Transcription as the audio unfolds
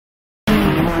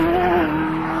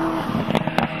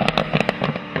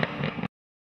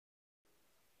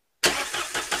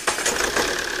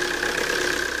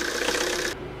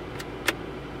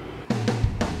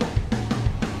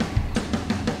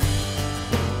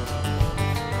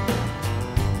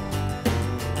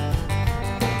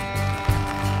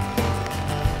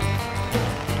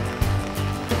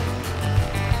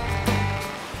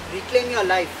Reclaim your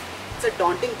life. It's a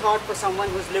daunting thought for someone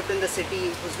who's lived in the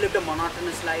city, who's lived a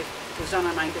monotonous life, who's done a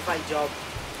 9-to-5 job.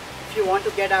 If you want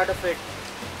to get out of it,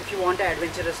 if you want an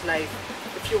adventurous life,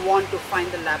 if you want to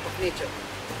find the lap of nature,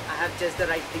 I have just the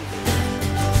right thing for you.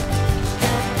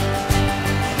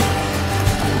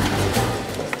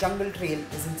 This jungle trail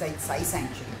is inside SAI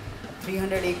Sanctuary, a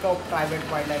 300-acre private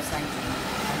wildlife sanctuary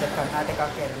on the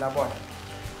Karnataka-Kerala border.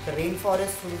 The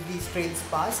rainforest through which these trails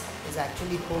pass is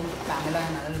actually home to Pamela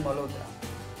and Anil Malhotra,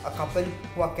 a couple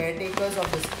who are caretakers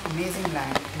of this amazing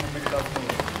land in the middle of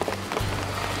nowhere.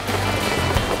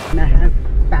 And I have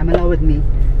Pamela with me.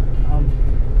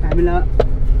 Pamela,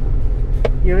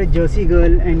 you're a Jersey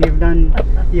girl and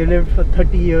you lived for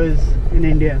 30 years in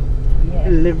India. Yes.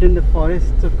 And lived in the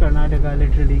forests of Karnataka,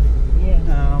 literally. Yes.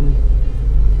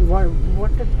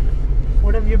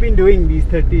 What have you been doing these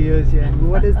 30 years here?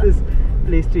 What is this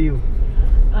place to you?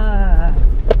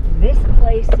 This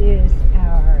place is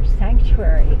our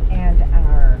sanctuary and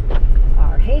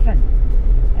our haven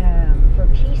for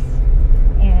peace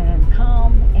and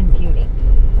calm and beauty.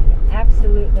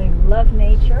 Absolutely love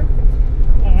nature,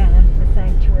 and the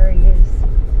sanctuary is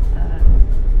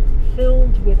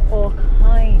filled with all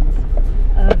kinds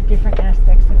of different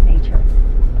aspects of nature.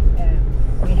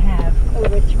 We have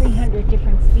over 300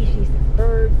 different species of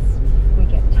birds. We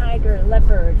get tiger,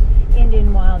 leopard,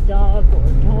 Indian wild dog or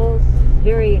dholes,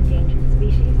 very endangered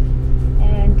species,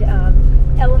 and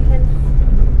elephants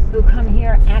who come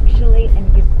here actually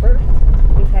and give birth.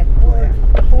 We've had four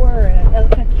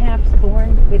elephant calves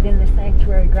born within the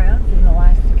sanctuary grounds in the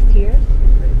last 6 years,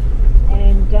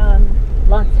 and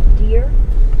lots of deer.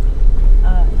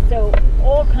 So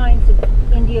all kinds of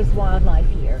India's wildlife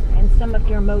here, and some of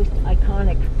your most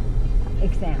iconic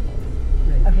examples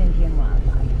of Indian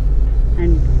wildlife.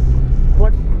 And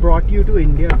what brought you to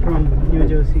India from New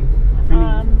Jersey?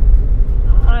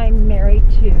 I'm married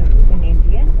to an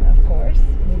Indian, of course.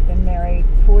 We've been married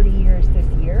 40 years this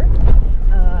year,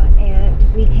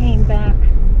 and we came back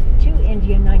to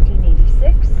India in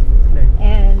 1986,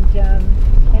 and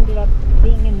ended up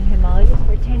being in the Himalayas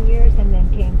for 10 years, and then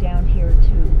came down here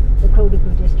to the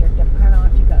Kodagu district of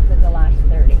Karnataka for the last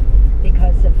 30,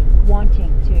 because of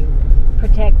wanting to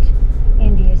protect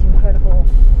India's incredible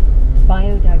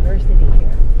biodiversity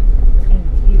here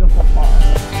and its beautiful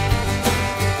forest.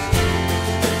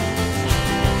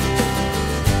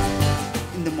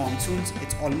 In the monsoons,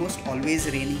 it's almost always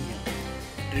raining here.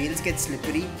 Trails get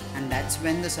slippery, and that's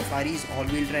when the safari's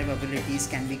all-wheel drive abilities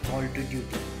can be called to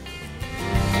duty.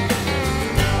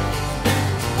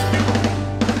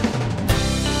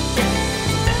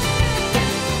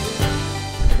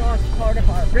 Cross part of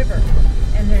our river,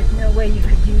 and there's no way you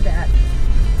could do that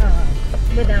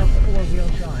without four-wheel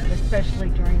drive, especially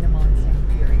during the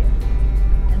monsoon period.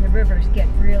 And the rivers get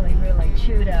really, really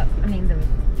chewed up. I mean, the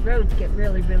roads get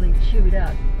really, really chewed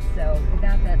up. So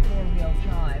without that four-wheel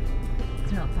drive,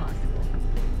 it's not possible.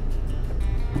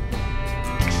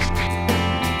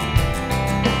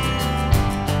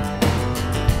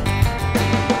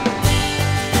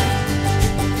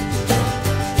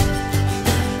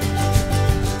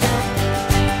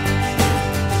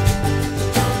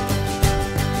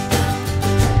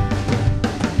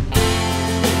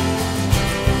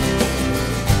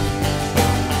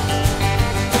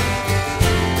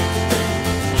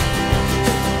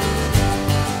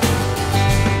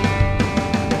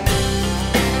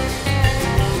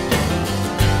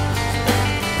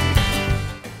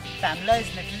 Pamela is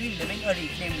literally living a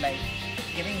reclaimed life,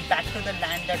 giving back to the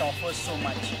land that offers so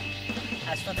much.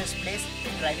 As for this place,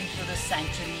 driving through this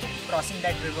sanctuary, crossing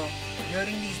that river,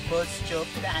 hearing these birds chirp,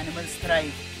 the animals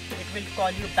thrive, it will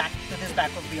call you back to this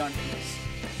back of beyond place.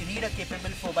 You need a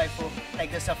capable 4x4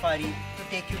 like the Safari to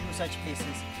take you to such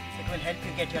places. It will help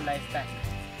you get your life back.